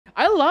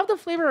I love the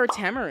flavor of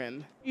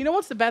tamarind. You know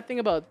what's the bad thing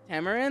about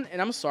tamarind?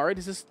 And I'm sorry,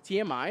 this is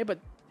TMI, but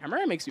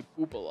tamarind makes you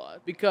poop a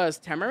lot because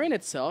tamarind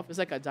itself is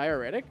like a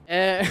diuretic.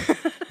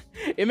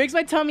 It makes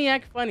my tummy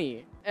act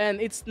funny,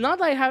 and it's not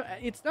like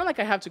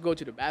I have to go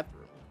to the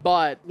bathroom.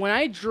 But when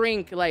I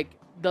drink like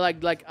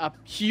a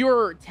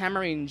pure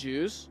tamarind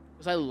juice,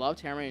 because I love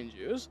tamarind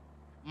juice,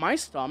 my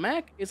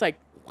stomach is like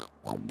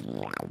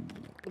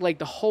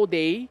the whole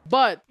day.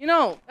 But you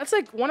know, that's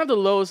like one of the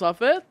lows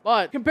of it.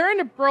 But comparing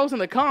the pros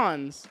and the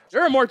cons,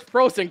 there are more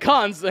pros than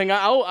cons. And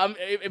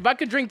if I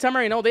could drink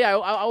tamarind all day,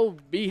 I'll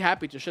be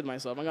happy to shit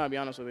myself. I'm gonna be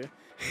honest with you.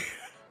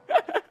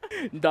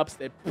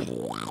 Dubstep.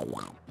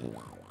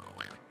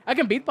 I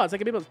can beatbox.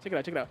 Check it out. Check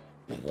it out.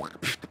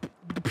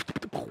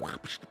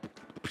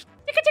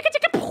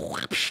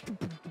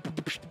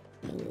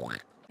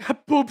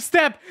 Poop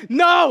step.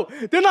 No,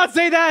 do not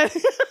say that.